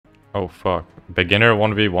Oh fuck. Beginner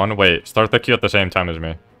 1v1. Wait, start the queue at the same time as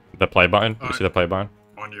me. The play button. You see the play button?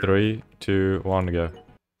 On you. 3, 2, 1, go.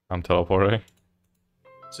 I'm teleporting.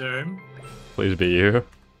 Same. Please be you.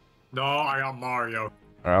 No, I got Mario.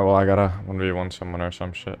 Alright, well I gotta 1v1 someone or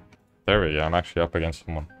some shit. There we go, I'm actually up against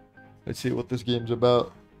someone. Let's see what this game's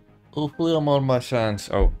about. Hopefully I'm on my sense.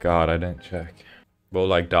 Oh god, I didn't check. Well,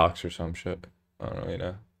 like docs or some shit. I don't really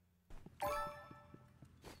know.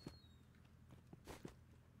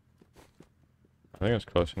 I think it's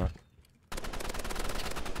close enough.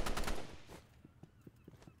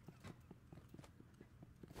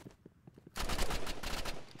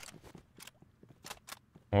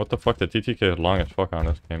 What the fuck? The TTK is long as fuck on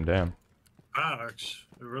this game, damn. Facts.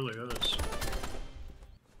 It really is.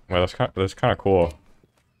 Well, that's kind of cool.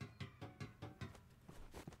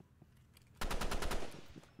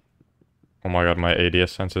 Oh my god, my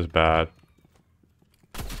ADS sense is bad.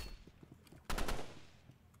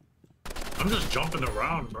 I'm just jumping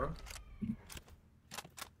around, bro.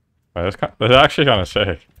 Wait, that's actually kind of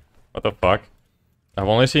sick. What the fuck? I've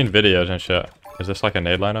only seen videos and shit. Is this like a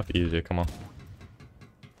nade lineup? Easy, come on.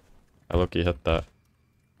 I look-y hit that.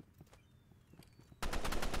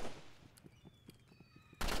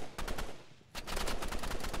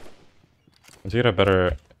 Let's get a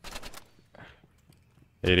better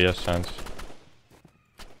ADS sense.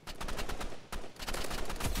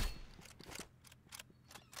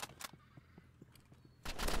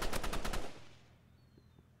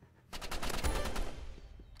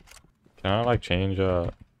 Can I like change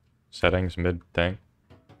settings mid thing?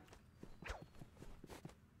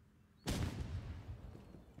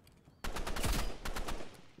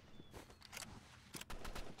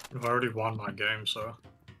 I've already won my game, so.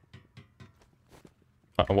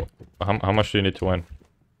 How much do you need to win?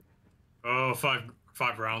 Oh,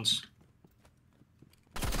 five rounds.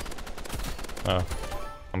 Oh,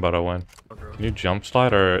 I'm about to win. Okay. Can you jump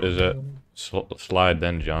slide or is it slide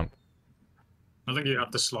then jump? I think you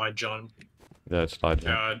have to slide jump. Yeah, it's slide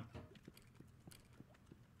jump.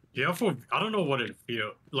 Yeah. Yeah, I don't know what it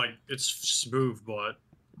feels like. It's smooth, but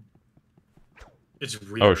it's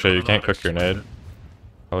weird. Oh shit, you can't cook your nade.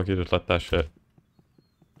 How lucky you just let that shit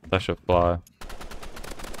fly.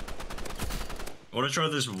 I wanna try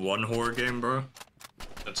this one horror game, bro.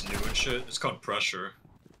 That's new and shit. It's called Pressure.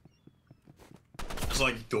 It's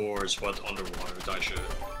like doors, but underwater type shit.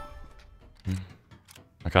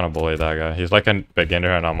 I kind of bullied that guy. He's like a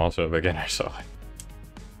beginner and I'm also a beginner, so like...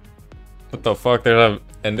 What the fuck? There's an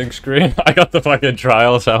ending screen? I got the fucking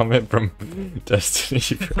Trials helmet from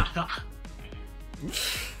Destiny.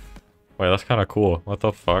 Wait, that's kind of cool. What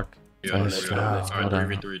the fuck? Yeah, Alright,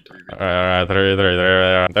 3v3. Alright, 3.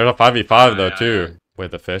 There's a 5v5 though, too.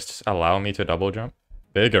 Wait, the fists allow me to double jump?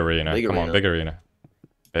 Big arena. Come on, big arena.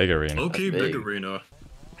 Big arena. Okay, big arena.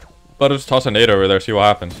 But just toss a nade over there, see what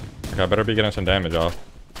happens. Okay, I better be getting some damage off.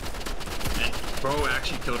 And bro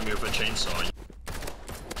actually killed me with a chainsaw.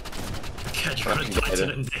 Catch you in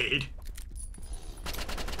a nade.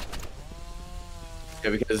 Yeah,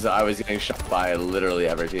 because I was getting shot by literally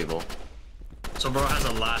every people. So bro has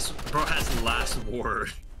last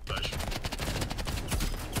word.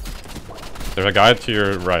 There's a guy to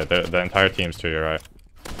your right. The entire team's to your right.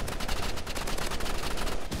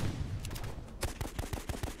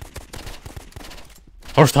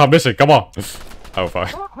 Oh, stop missing. Come on. Oh,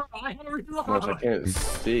 fuck. Gosh, I can't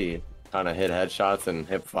see. Trying to hit headshots and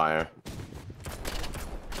hip fire.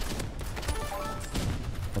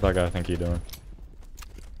 What that guy think he doing?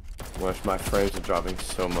 Gosh, my frames are dropping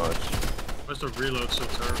so much. Why's the reload so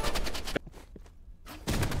terrible?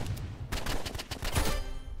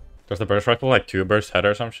 Does the burst rifle like 2 burst head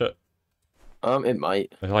or some shit? It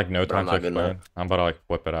might. There's like no time to not gonna- explain. I'm about to like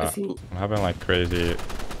whip it out. It's- I'm having like crazy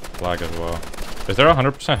lag as well. Is there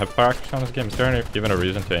 100% hip fire accuracy on this game? Is there even a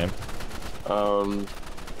reason to aim?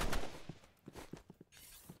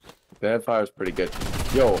 The head fire is pretty good.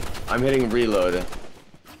 Yo, I'm hitting reload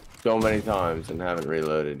so many times and haven't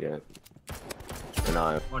reloaded yet. And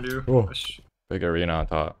On you. Ooh. Big arena on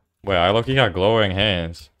top. Wait, I look, he got glowing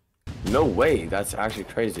hands. no way, that's actually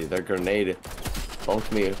crazy. Their grenade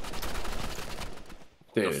bumped me.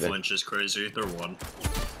 The Dude, flinch is crazy. They're one.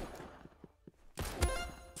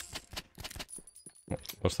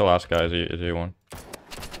 What's the last guy? Is he one?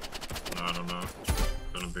 I don't know.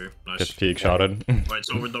 Gonna be nice. Gets peek shotted. Right,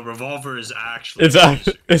 so the revolver is actually.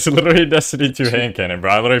 It's literally Destiny 2 hand cannon,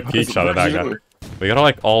 bro. I literally peek shotted that guy. We gotta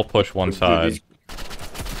like all push one side.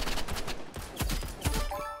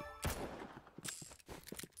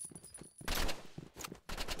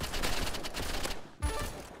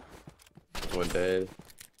 One dead.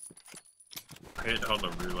 I hate how the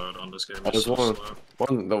reload on this this game. There's It's so one.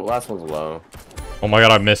 slow. The last one's low. Oh my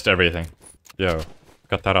god, I missed everything. Yo,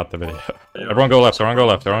 cut that out the video. Yeah, Everyone go left, everyone go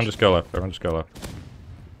left, everyone just go left, everyone just go left.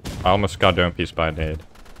 I almost got dome piece by a nade.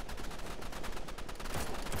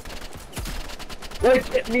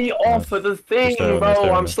 Get me off of the thing, Stay with me, bro. stay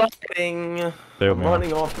with I'm me. sliding. Stay with I'm me.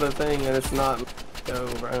 running off the thing and it's not.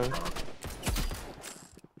 Go, bro.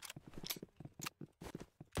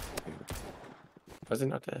 Why is he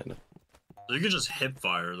not dead? You could just hip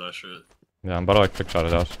fire that shit. Yeah, I'm about to like trick shot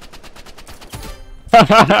his house.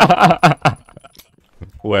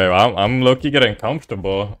 Wait, I'm low-key getting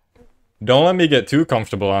comfortable. Don't let me get too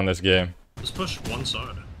comfortable on this game. Just push one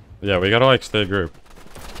side. Yeah, we gotta like stay group.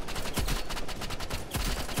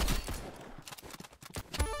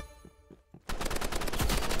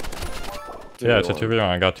 Yeah, it's a 2v1.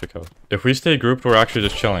 I got 2 kills. If we stay grouped, we're actually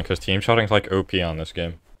just chilling, because team shotting's like OP on this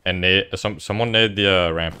game. And someone nade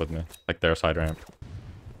the ramp with me. Like their side ramp.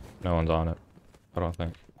 No one's on it. I don't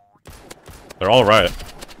think. They're all right.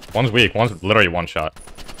 One's weak. One's literally one shot.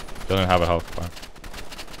 Doesn't have a health bar.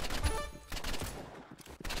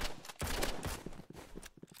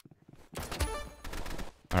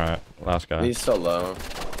 Alright, last guy. He's so low.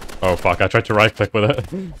 Oh fuck, I tried to right click with it.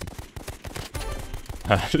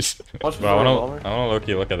 Bro, I wanna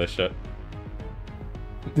low-key look at this shit.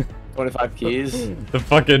 25 keys. The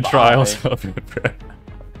fucking trials of it, bro.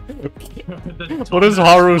 What is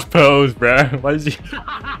Haru's pose, bro? Why is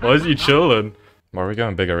he chilling? Why are we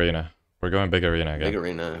going big arena? We're going big arena again. Big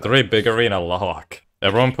arena. 3 big arena lock.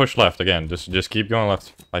 Everyone push left again. Just keep going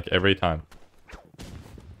left, like every time.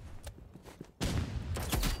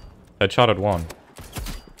 Headshot at 1.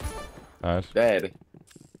 Nice. Dead.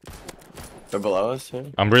 They're below us here.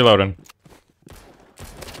 I'm reloading.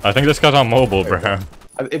 I think this guy's on mobile, bro.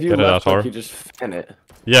 If you Get it, left click, asshole. you just fan it.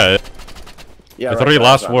 Yeah, Yeah. it's right, already right,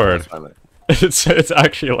 last right, word. right, right. It's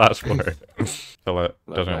actually last word. Till it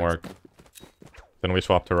doesn't Nice. work. Then we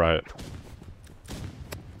swap to right.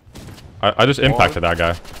 I just impacted that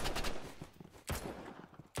guy.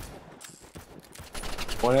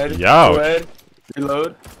 One head. Youch. Two head.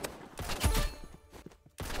 Reload.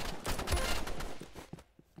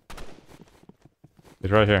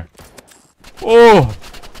 He's right here. Oh!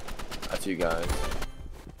 That's you guys.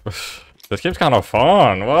 This game's kind of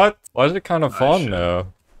fun. What? Why is it kind of fun though?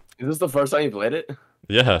 Is this the first time you played it?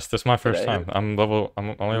 Yes, this is my first Today? time. I'm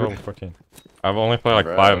only level 14. I've only played like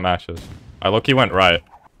Bro. 5 matches. I low-key went right.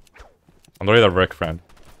 I'm literally the Rick friend.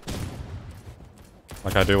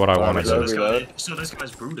 Like I do what I want to reload, do. reload. So this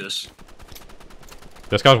guy's Brutus.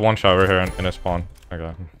 This guy's one shot over here in his spawn.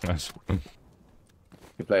 Okay, nice.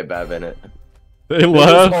 You play bad Bennett. They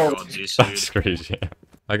left. God, DC. That's crazy.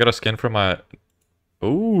 I got a skin for my.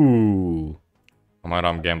 Ooh. Oh my god,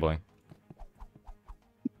 I'm gambling.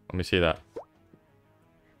 Let me see that.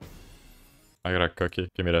 I got a cookie.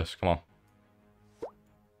 Give me this. Come on.